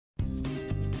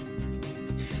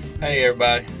Hey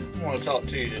everybody, I want to talk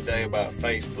to you today about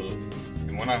Facebook.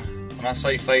 And when I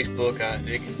say Facebook,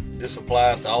 this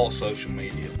applies to all social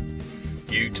media,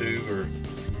 YouTube or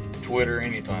Twitter,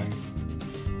 anything.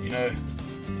 You know,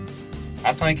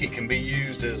 I think it can be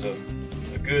used as a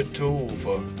good tool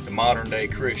for the modern day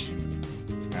Christian.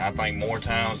 And I think more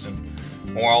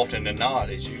often than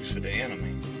not, it's used for the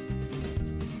enemy.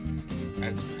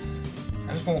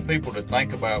 I just want people to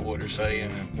think about what they're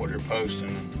saying and what they're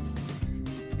posting.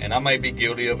 And I may be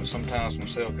guilty of it sometimes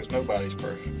myself, because nobody's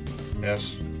perfect.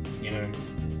 It's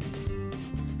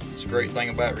a great thing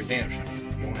about redemption.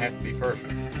 You don't have to be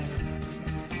perfect.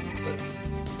 But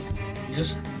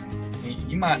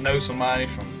you might know somebody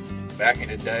from back in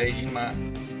the day. You might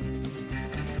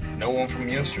know them from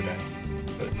yesterday.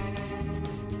 But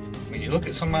when you look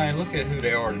at somebody, look at who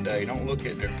they are today. Don't look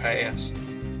at their past.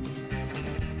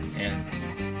 And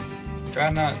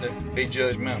try not to be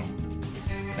judgmental.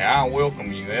 Now, I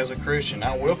welcome you as a Christian.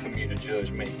 I welcome you to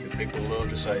judge me, because people love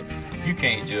to say, "You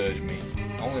can't judge me.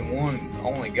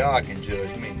 Only God can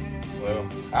judge me." Well,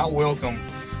 I welcome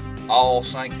all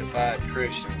sanctified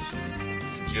Christians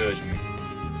to judge me.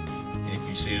 And if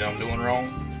you see that I'm doing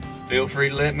wrong, feel free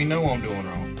to let me know I'm doing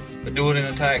wrong. But do it in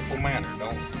a tactful manner.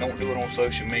 Don't do it on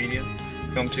social media.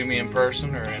 Come to me in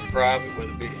person or in private.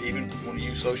 Whether it be, even when you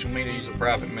use social media, use a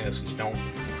private message. Don't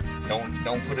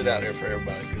put it out there for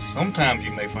everybody, because sometimes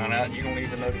you may find out you don't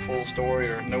even know the full story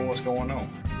or know what's going on.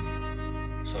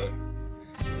 So,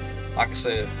 like I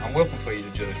said, I'm welcome for you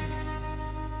to judge me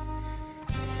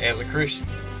as a Christian.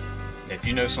 If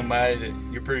you know somebody that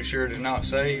you're pretty sure they're not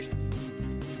saved,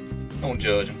 don't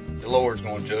judge them. The Lord's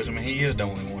going to judge them, and He is the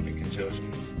only one that can judge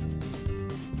them.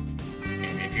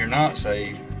 And if you're not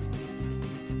saved,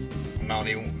 I'm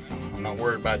not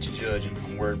worried about you judging.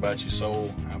 I'm worried about your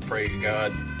soul. I pray to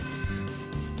God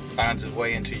finds His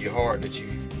way into your heart, that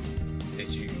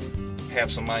you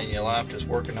have somebody in your life that's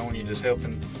working on you, that's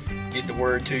helping get the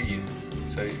word to you,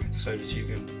 so that you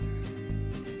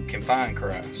can find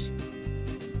Christ.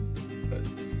 But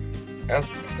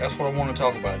that's what I want to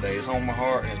talk about today. It's on my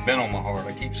heart, and it's been on my heart.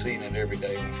 I keep seeing it every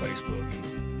day on Facebook.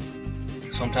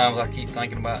 And sometimes I keep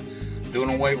thinking about doing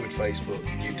away with Facebook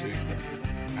and YouTube.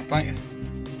 But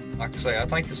I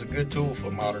think it's a good tool for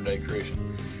modern day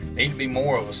Christians. Need to be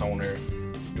more of us on there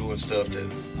doing stuff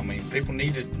people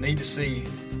need to see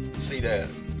that,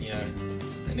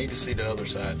 they need to see the other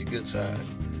side, the good side.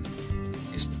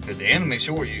 Because the enemy's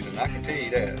sure using, I can tell you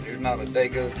that. There's not a day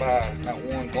goes by, not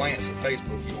one glance at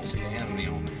Facebook, you don't see the enemy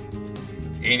on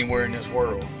there. Anywhere in this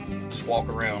world, just walk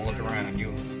around, look around,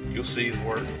 you'll see his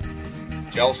work.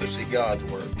 But you also see God's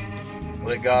work.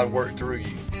 Let God work through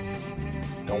you.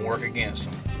 Don't work against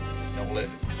him. Don't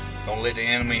let the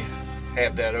enemy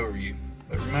have that over you.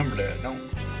 But remember that.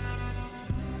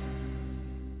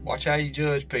 Watch how you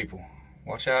judge people.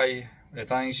 Watch how the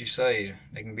things you say,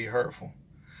 they can be hurtful.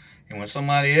 And when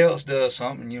somebody else does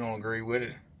something you don't agree with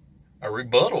it, a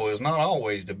rebuttal is not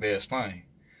always the best thing.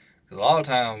 Because a lot of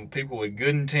times, people with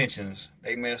good intentions,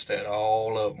 they mess that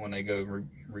all up when they go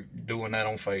doing that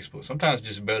on Facebook. Sometimes it's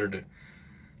just better to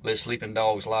let sleeping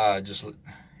dogs lie. Just,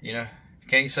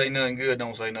 can't say nothing good,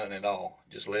 don't say nothing at all.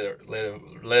 Just let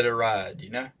it ride,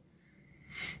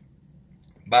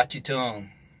 Bite your tongue,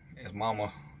 as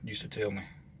Mama used to tell me.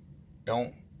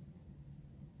 Don't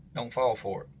fall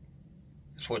for it.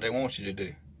 That's what they want you to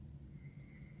do.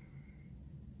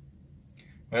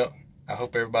 Well, I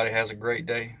hope everybody has a great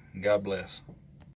day, and God bless.